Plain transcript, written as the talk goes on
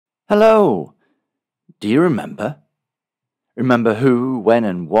Hello! Do you remember? Remember who, when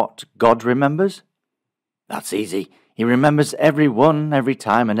and what God remembers? That's easy. He remembers everyone, every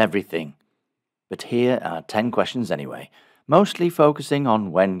time and everything. But here are 10 questions anyway, mostly focusing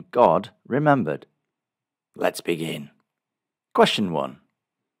on when God remembered. Let's begin. Question 1.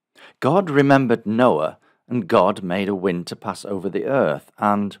 God remembered Noah, and God made a wind to pass over the earth,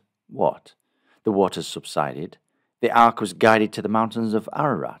 and what? The waters subsided. The ark was guided to the mountains of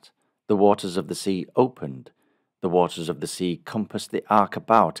Ararat. The waters of the sea opened. The waters of the sea compassed the ark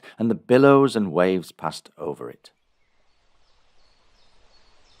about, and the billows and waves passed over it.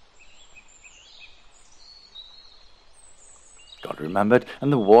 God remembered,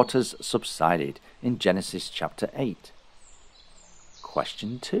 and the waters subsided in Genesis chapter 8.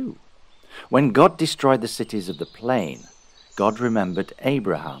 Question 2. When God destroyed the cities of the plain, God remembered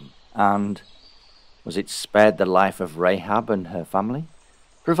Abraham, and was it spared the life of Rahab and her family?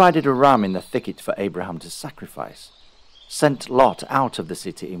 Provided a ram in the thicket for Abraham to sacrifice, sent Lot out of the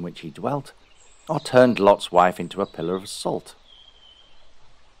city in which he dwelt, or turned Lot's wife into a pillar of salt?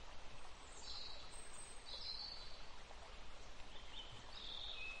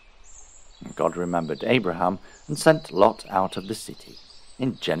 God remembered Abraham and sent Lot out of the city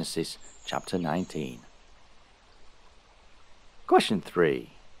in Genesis chapter 19. Question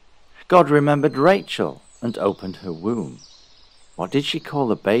 3. God remembered Rachel and opened her womb. What did she call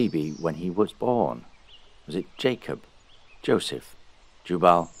the baby when he was born? Was it Jacob, Joseph,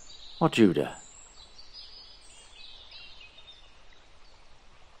 Jubal, or Judah?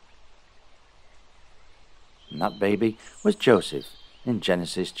 And that baby was Joseph in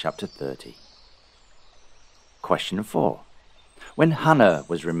Genesis chapter 30. Question 4. When Hannah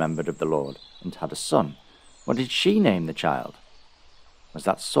was remembered of the Lord and had a son, what did she name the child? Was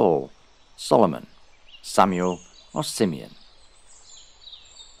that Saul, Solomon, Samuel, or Simeon?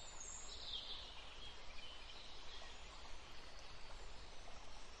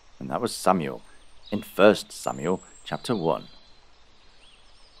 And that was Samuel in 1 Samuel chapter 1.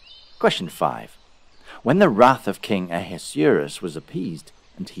 Question 5. When the wrath of King Ahasuerus was appeased,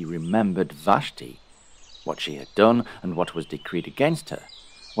 and he remembered Vashti, what she had done and what was decreed against her,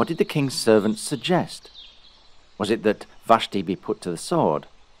 what did the king's servants suggest? Was it that Vashti be put to the sword?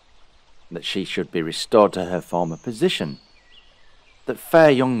 That she should be restored to her former position? That fair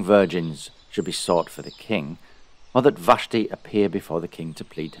young virgins should be sought for the king? Or that Vashti appear before the king to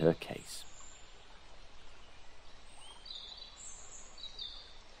plead her case?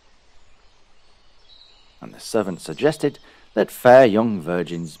 And the servant suggested that fair young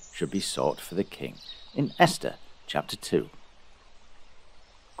virgins should be sought for the king in Esther chapter 2.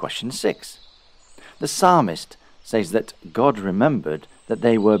 Question 6. The psalmist says that God remembered that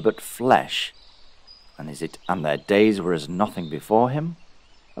they were but flesh, and their days were as nothing before him?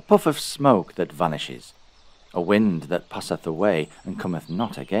 A puff of smoke that vanishes, a wind that passeth away and cometh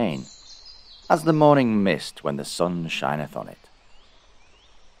not again, as the morning mist when the sun shineth on it.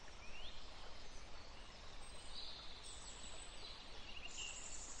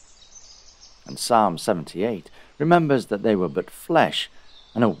 And Psalm 78 remembers that they were but flesh,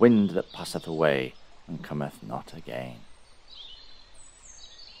 and a wind that passeth away and cometh not again.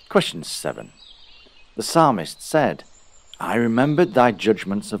 Question 7. The psalmist said, I remembered thy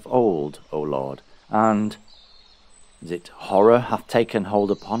judgments of old, O Lord, and is it horror hath taken hold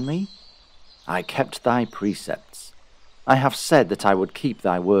upon me? I kept thy precepts. I have said that I would keep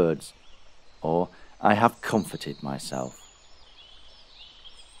thy words, or I have comforted myself.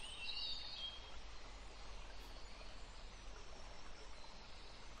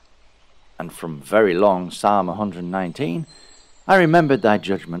 And from very long Psalm 119, I remembered thy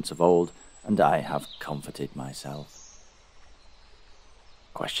judgments of old, and I have comforted myself.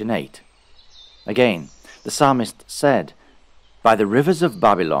 Question 8. Again, the psalmist said, By the rivers of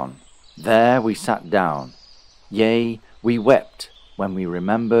Babylon, there we sat down. Yea, we wept when we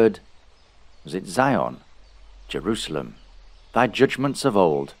remembered, was it Zion, Jerusalem, thy judgments of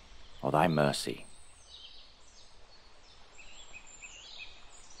old, or thy mercy?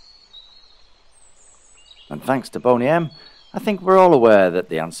 And thanks to Boney M, I think we're all aware that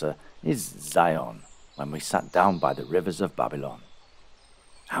the answer is Zion, when we sat down by the rivers of Babylon.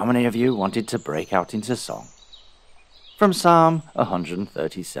 How many of you wanted to break out into song? From Psalm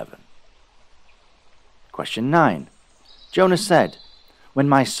 137. Question 9. Jonah said, When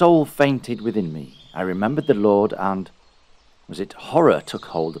my soul fainted within me, I remembered the Lord, and was it horror took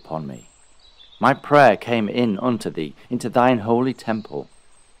hold upon me? My prayer came in unto thee, into thine holy temple.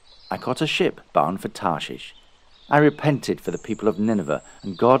 I caught a ship bound for Tarshish. I repented for the people of Nineveh,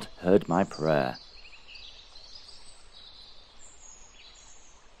 and God heard my prayer.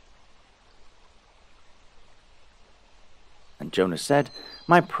 And Jonah said,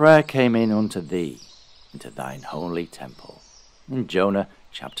 My prayer came in unto thee, into thine holy temple. In Jonah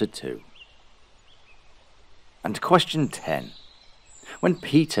chapter 2. And question 10. When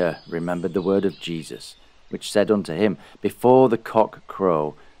Peter remembered the word of Jesus, which said unto him, Before the cock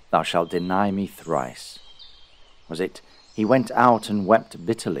crow, thou shalt deny me thrice. Was it, he went out and wept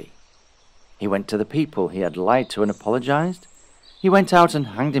bitterly? He went to the people he had lied to and apologized? He went out and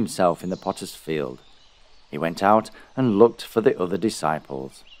hanged himself in the potter's field. He went out and looked for the other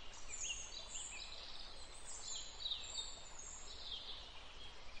disciples.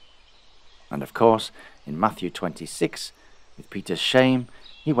 And of course, in Matthew 26, with Peter's shame,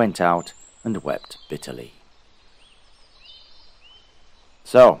 he went out and wept bitterly.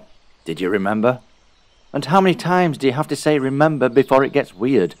 So, did you remember? And how many times do you have to say remember before it gets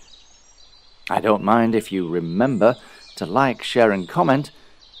weird? I don't mind if you remember to like, share and comment,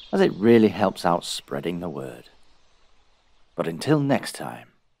 as it really helps out spreading the word. But until next time,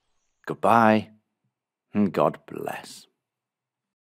 goodbye and God bless.